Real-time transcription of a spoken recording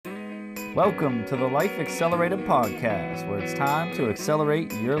Welcome to the Life Accelerated Podcast, where it's time to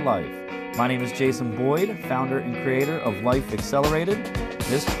accelerate your life. My name is Jason Boyd, founder and creator of Life Accelerated.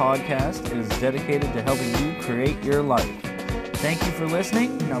 This podcast is dedicated to helping you create your life. Thank you for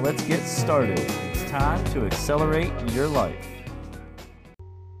listening. Now let's get started. It's time to accelerate your life.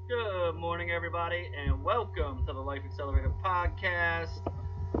 Good morning, everybody, and welcome to the Life Accelerated Podcast,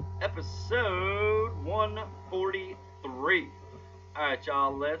 episode 143. All right,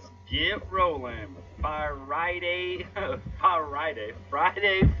 y'all, let's get rolling. Friday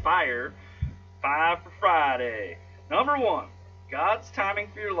Fire, 5 for Friday. Number one, God's timing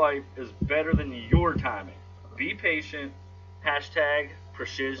for your life is better than your timing. Be patient,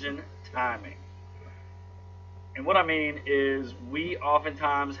 #precision timing. And what I mean is we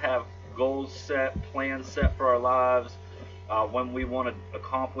oftentimes have goals set, plans set for our lives when we want to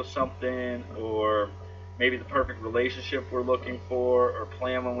accomplish something, or maybe the perfect relationship we're looking for, or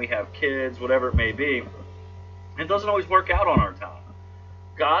plan when we have kids, whatever it may be. It doesn't always work out on our time.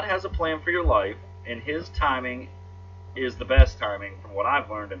 God has a plan for your life, and His timing is the best timing from what I've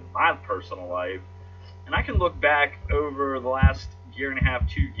learned in my personal life. And I can look back over the last year and a half,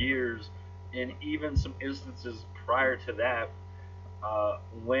 2 years, and even some instances prior to that,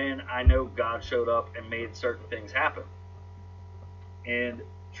 when I know God showed up and made certain things happen. And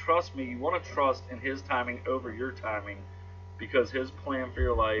trust me, you want to trust in His timing over your timing, because His plan for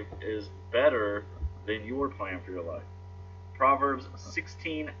your life is better than your plan for your life. Proverbs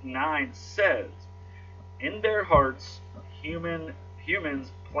 16:9 says, "In their hearts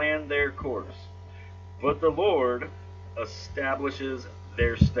humans plan their course, but the Lord establishes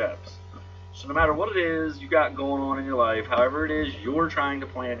their steps." So no matter what it is you got going on in your life, however it is you're trying to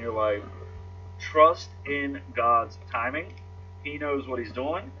plan your life, trust in God's timing. He knows what He's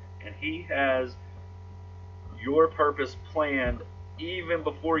doing, and He has your purpose planned even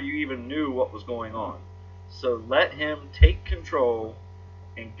before you even knew what was going on. So let Him take control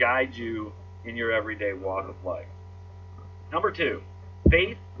and guide you in your everyday walk of life. Number two,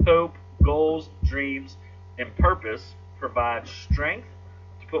 faith, hope, goals, dreams, and purpose provide strength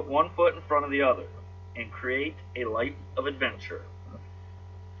to put one foot in front of the other and create a life of adventure.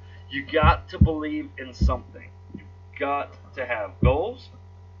 You got to believe in something. You've got to have goals.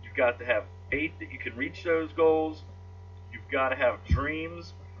 You've got to have faith that you can reach those goals. You've got to have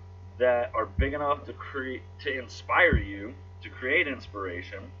dreams that are big enough to inspire you, to create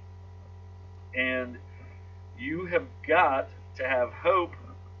inspiration. And you have got to have hope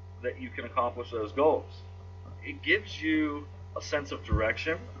that you can accomplish those goals. It gives you a sense of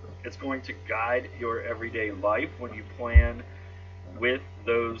direction. It's going to guide your everyday life when you plan with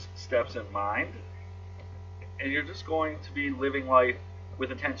those steps in mind. And you're just going to be living life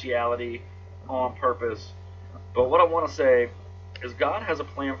with intentionality, on purpose. But what I want to say is God has a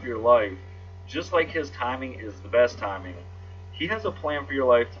plan for your life. Just like His timing is the best timing, He has a plan for your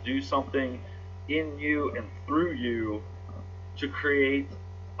life to do something in you and through you to create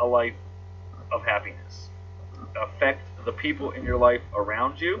a life of happiness. Affect the people in your life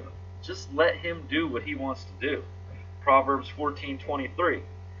around you. Just let Him do what He wants to do. Proverbs 14:23.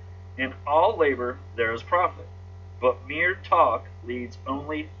 "In all labor there is profit, but mere talk leads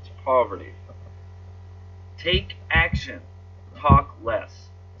only to poverty." Take action. Talk less.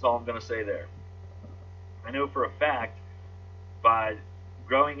 That's all I'm going to say there. I know for a fact, by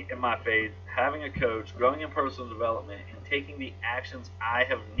growing in my faith, having a coach, growing in personal development, and taking the actions I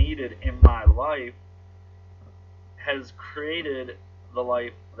have needed in my life, has created the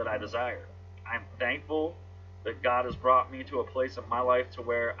life that I desire. I'm thankful that God has brought me to a place in my life to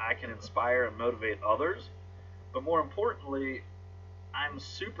where I can inspire and motivate others. But more importantly, I'm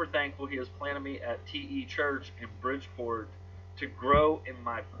super thankful He has planted me at TE Church in Bridgeport to grow in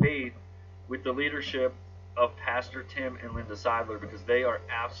my faith with the leadership of Pastor Tim and Linda Seidler, because they are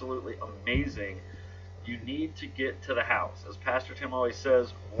absolutely amazing. You need to get to the house. As Pastor Tim always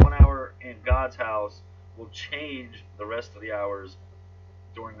says, 1 hour in God's house will change the rest of the hours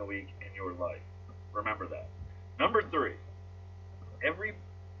during the week in your life. Remember that. Number three, every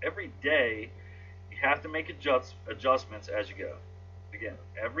day you have to make adjustments as you go. Again,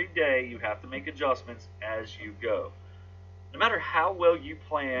 every day you have to make adjustments as you go. No matter how well you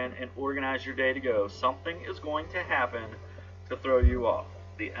plan and organize your day to go, something is going to happen to throw you off.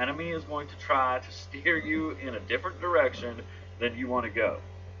 The enemy is going to try to steer you in a different direction than you want to go.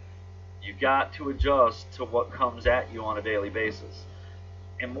 You got to adjust to what comes at you on a daily basis.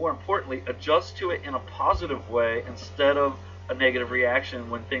 And more importantly, adjust to it in a positive way instead of a negative reaction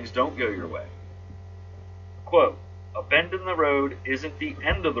when things don't go your way. Quote, "A bend in the road isn't the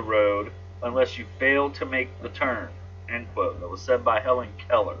end of the road unless you fail to make the turn." End quote. That was said by Helen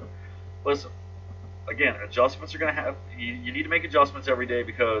Keller. Listen, again, adjustments are going to have, you need to make adjustments every day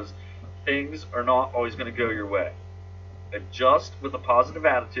because things are not always going to go your way. Adjust with a positive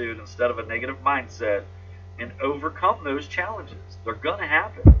attitude instead of a negative mindset and overcome those challenges. They're going to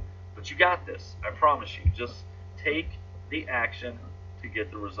happen, but you got this. I promise you. Just take the action to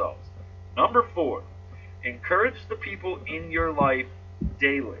get the results. Number 4, encourage the people in your life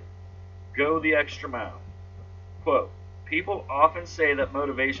daily. Go the extra mile. Quote, people often say that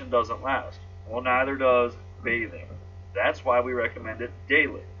motivation doesn't last. Well, neither does bathing. That's why we recommend it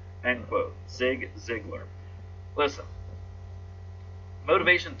daily. End quote. Zig Ziglar. Listen,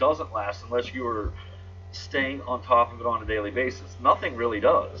 motivation doesn't last unless you are staying on top of it on a daily basis. Nothing really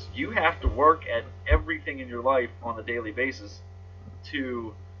does. You have to work at everything in your life on a daily basis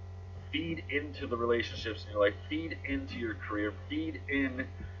to feed into the relationships in your life, feed into your career, feed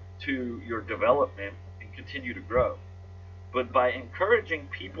into your development, and continue to grow. But by encouraging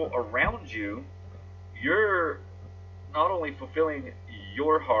people around you, you're not only fulfilling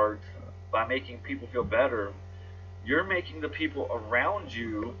your heart by making people feel better, you're making the people around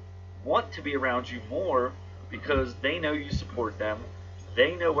you want to be around you more because they know you support them.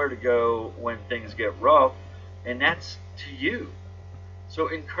 They know where to go when things get rough, and that's to you. So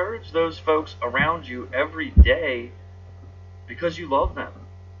encourage those folks around you every day because you love them.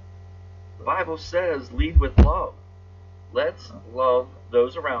 The Bible says, lead with love. Let's love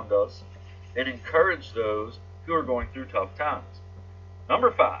those around us and encourage those who are going through tough times.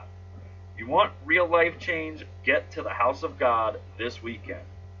 Number 5, you want real life change? Get to the house of God this weekend.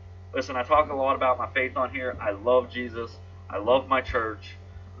 Listen, I talk a lot about my faith on here. I love Jesus. I love my church.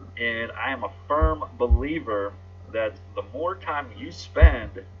 And I am a firm believer that the more time you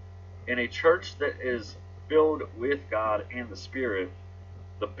spend in a church that is filled with God and the Spirit,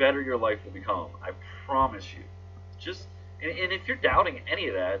 the better your life will become. I promise you. And if you're doubting any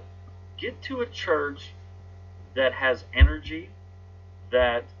of that, get to a church that has energy,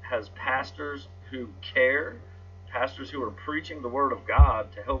 that has pastors who care, pastors who are preaching the Word of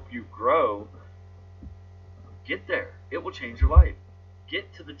God to help you grow. Get there. It will change your life.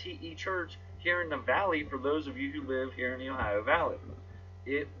 Get to the TE Church here in the Valley for those of you who live here in the Ohio Valley.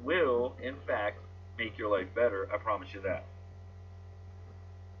 It will, in fact, make your life better. I promise you that.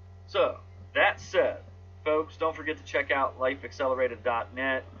 So, that said, folks, don't forget to check out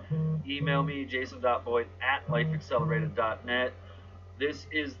lifeaccelerated.net. Email me, jason.boyd@lifeaccelerated.net. This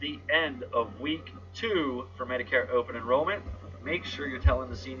is the end of week 2 for Medicare open enrollment. Make sure you're telling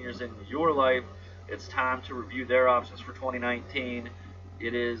the seniors in your life it's time to review their options for 2019.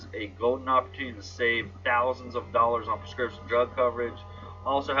 It is a golden opportunity to save thousands of dollars on prescription drug coverage.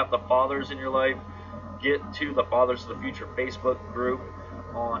 Also have the fathers in your life. Get to the Fathers of the Future Facebook group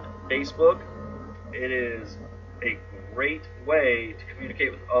on Facebook. It is a great way to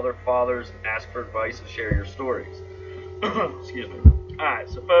communicate with other fathers, ask for advice, and share your stories. Excuse me. Alright,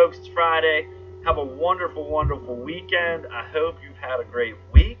 so folks, it's Friday. Have a wonderful, wonderful weekend. I hope you've had a great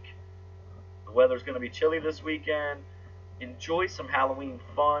week. The weather's going to be chilly this weekend. Enjoy some Halloween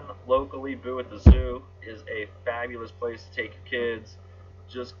fun locally. Boo at the Zoo is a fabulous place to take your kids.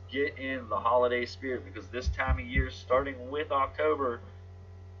 Just get in the holiday spirit because this time of year, starting with October,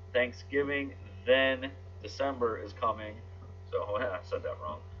 Thanksgiving, then December is coming. So I said that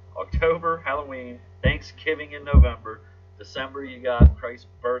wrong. October, Halloween, Thanksgiving in November. December, you got Christ's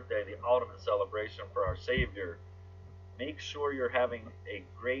birthday, the ultimate celebration for our Savior. Make sure you're having a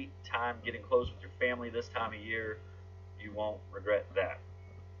great time getting close with your family this time of year. You won't regret that.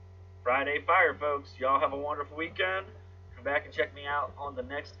 Friday Fire, folks. Y'all have a wonderful weekend. Come back and check me out on the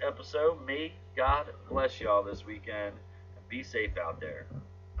next episode. May God bless y'all this weekend. And be safe out there.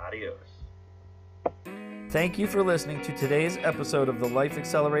 Adios. Thank you for listening to today's episode of the Life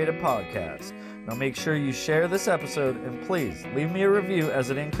Accelerated podcast. Now make sure you share this episode and please leave me a review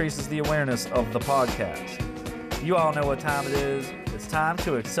as it increases the awareness of the podcast. You all know what time it is. It's time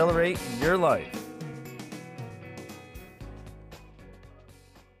to accelerate your life.